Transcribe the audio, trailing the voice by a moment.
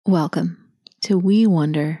Welcome to We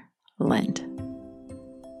Wonder Lent.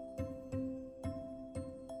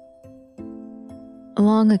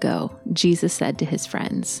 Long ago, Jesus said to his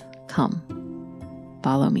friends, "Come,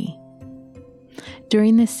 follow me."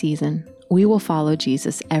 During this season, we will follow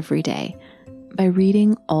Jesus every day by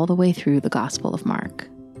reading all the way through the Gospel of Mark.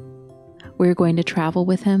 We're going to travel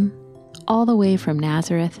with him all the way from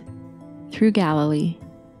Nazareth, through Galilee,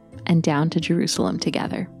 and down to Jerusalem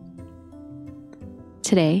together.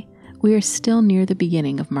 Today, we are still near the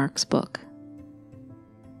beginning of Mark's book.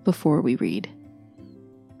 Before we read,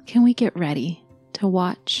 can we get ready to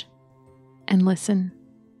watch and listen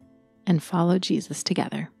and follow Jesus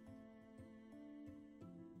together?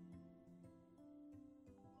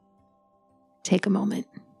 Take a moment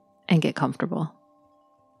and get comfortable.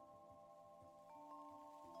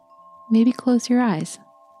 Maybe close your eyes.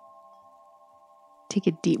 Take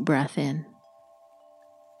a deep breath in.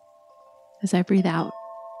 As I breathe out,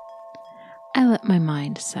 I let my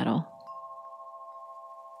mind settle.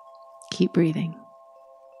 Keep breathing.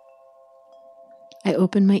 I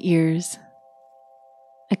open my ears.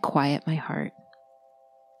 I quiet my heart.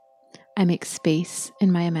 I make space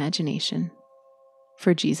in my imagination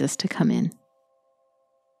for Jesus to come in.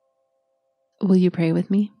 Will you pray with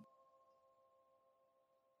me?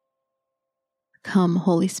 Come,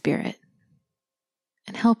 Holy Spirit,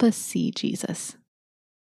 and help us see Jesus.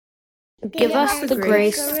 Give us the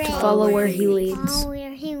grace to follow where he leads.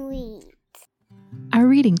 Our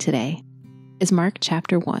reading today is Mark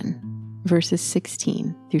chapter 1, verses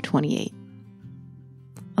 16 through 28.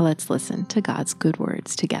 Let's listen to God's good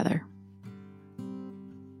words together.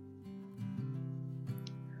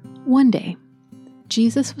 One day,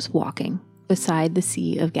 Jesus was walking beside the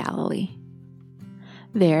Sea of Galilee.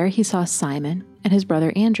 There he saw Simon and his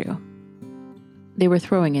brother Andrew. They were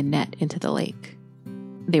throwing a net into the lake.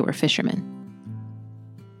 They were fishermen.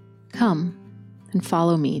 "Come and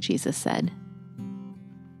follow me," Jesus said.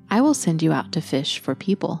 "I will send you out to fish for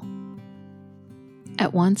people."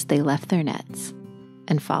 At once they left their nets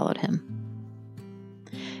and followed him.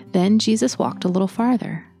 Then Jesus walked a little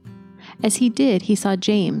farther. As he did, he saw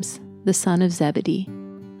James, the son of Zebedee,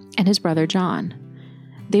 and his brother John.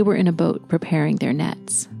 They were in a boat preparing their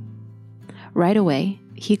nets. Right away,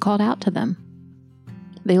 he called out to them.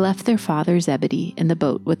 They left their father Zebedee in the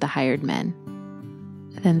boat with the hired men.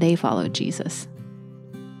 Then they followed Jesus.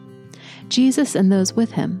 Jesus and those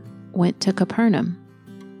with him went to Capernaum.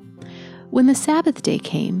 When the Sabbath day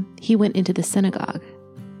came, he went into the synagogue.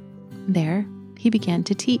 There, he began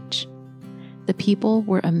to teach. The people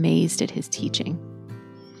were amazed at his teaching.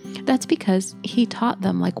 That's because he taught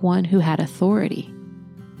them like one who had authority.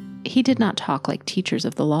 He did not talk like teachers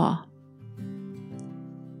of the law.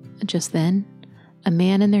 Just then, a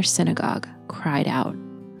man in their synagogue cried out.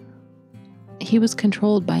 He was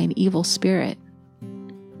controlled by an evil spirit.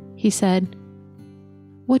 He said,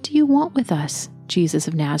 "What do you want with us, Jesus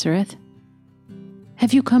of Nazareth?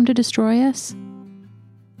 Have you come to destroy us?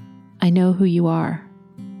 I know who you are.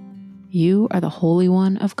 You are the Holy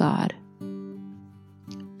One of God."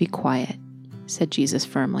 "Be quiet," said Jesus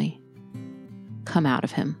firmly. "Come out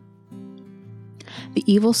of him." The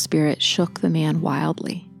evil spirit shook the man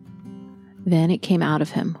wildly. Then it came out of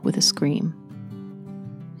him with a scream.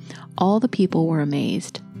 All the people were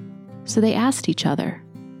amazed, so they asked each other,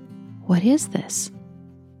 "What is this?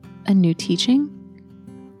 A new teaching?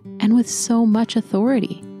 And with so much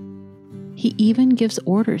authority. He even gives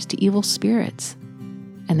orders to evil spirits,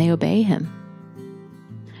 and they obey him."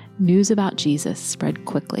 News about Jesus spread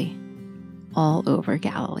quickly all over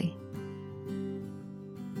Galilee.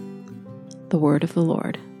 The word of the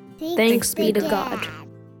Lord. Thanks be to God.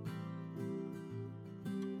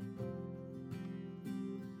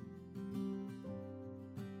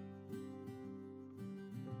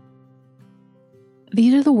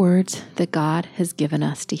 These are the words that God has given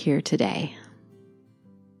us to hear today.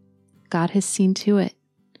 God has seen to it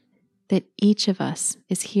that each of us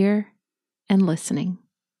is here and listening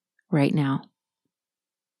right now.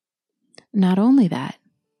 Not only that,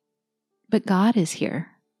 but God is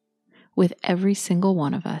here with every single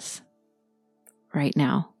one of us right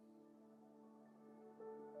now.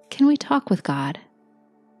 Can we talk with God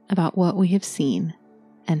about what we have seen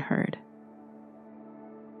and heard?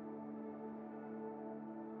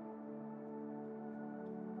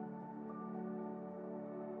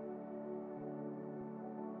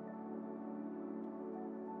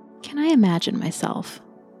 Can I imagine myself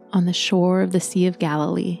on the shore of the Sea of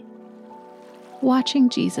Galilee, watching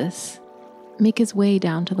Jesus make his way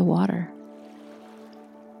down to the water?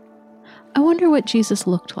 I wonder what Jesus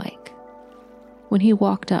looked like when he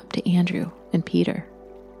walked up to Andrew and Peter.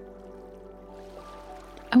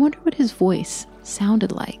 I wonder what his voice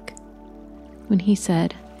sounded like when he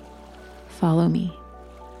said, "Follow me."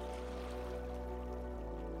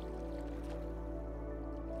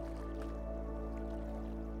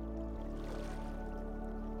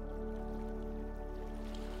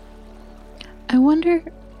 I wonder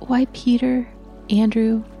why Peter,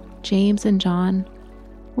 Andrew, James, and John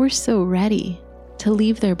were so ready to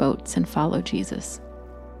leave their boats and follow Jesus.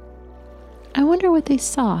 I wonder what they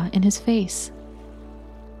saw in his face.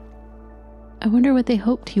 I wonder what they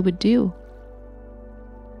hoped he would do.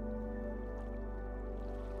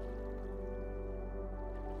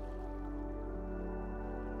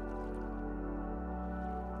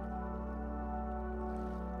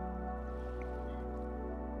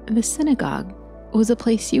 The synagogue was a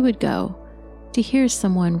place you would go to hear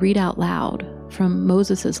someone read out loud from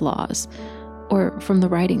Moses' laws or from the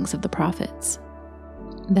writings of the prophets.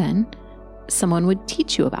 Then, someone would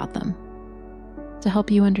teach you about them to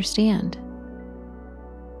help you understand.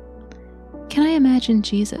 Can I imagine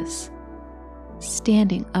Jesus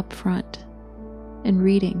standing up front and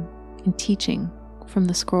reading and teaching from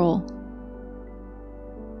the scroll?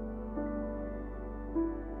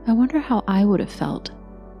 I wonder how I would have felt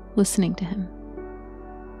listening to him.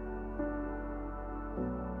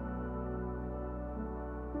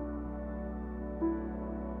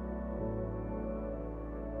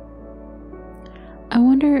 I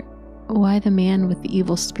wonder why the man with the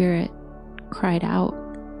evil spirit cried out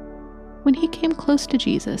when he came close to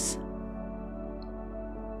Jesus.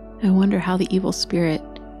 I wonder how the evil spirit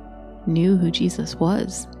knew who Jesus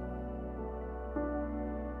was.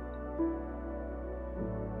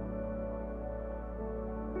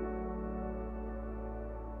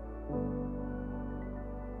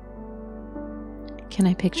 Can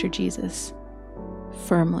I picture Jesus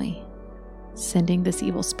firmly sending this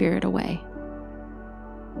evil spirit away?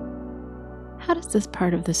 How does this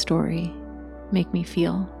part of the story make me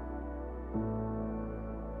feel?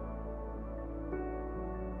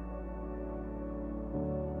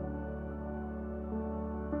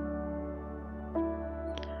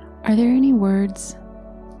 Are there any words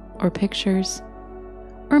or pictures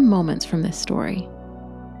or moments from this story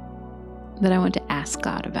that I want to ask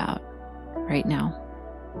God about right now?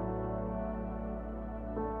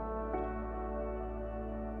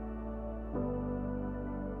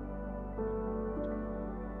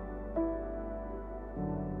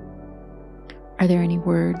 Are there any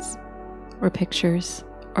words or pictures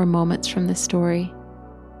or moments from this story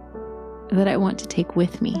that I want to take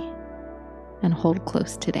with me and hold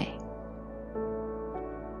close today?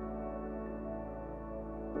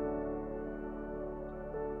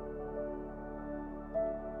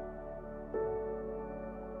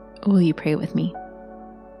 Will you pray with me?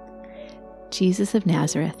 Jesus of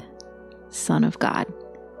Nazareth, Son of God,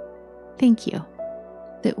 thank you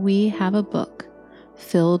that we have a book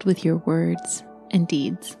filled with your words and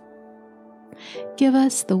deeds. Give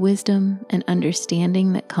us the wisdom and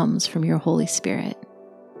understanding that comes from your Holy Spirit,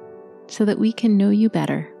 so that we can know you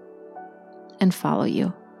better and follow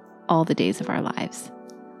you all the days of our lives.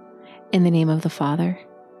 In the name of the Father,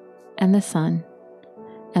 and the Son,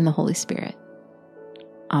 and the Holy Spirit.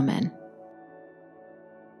 Amen.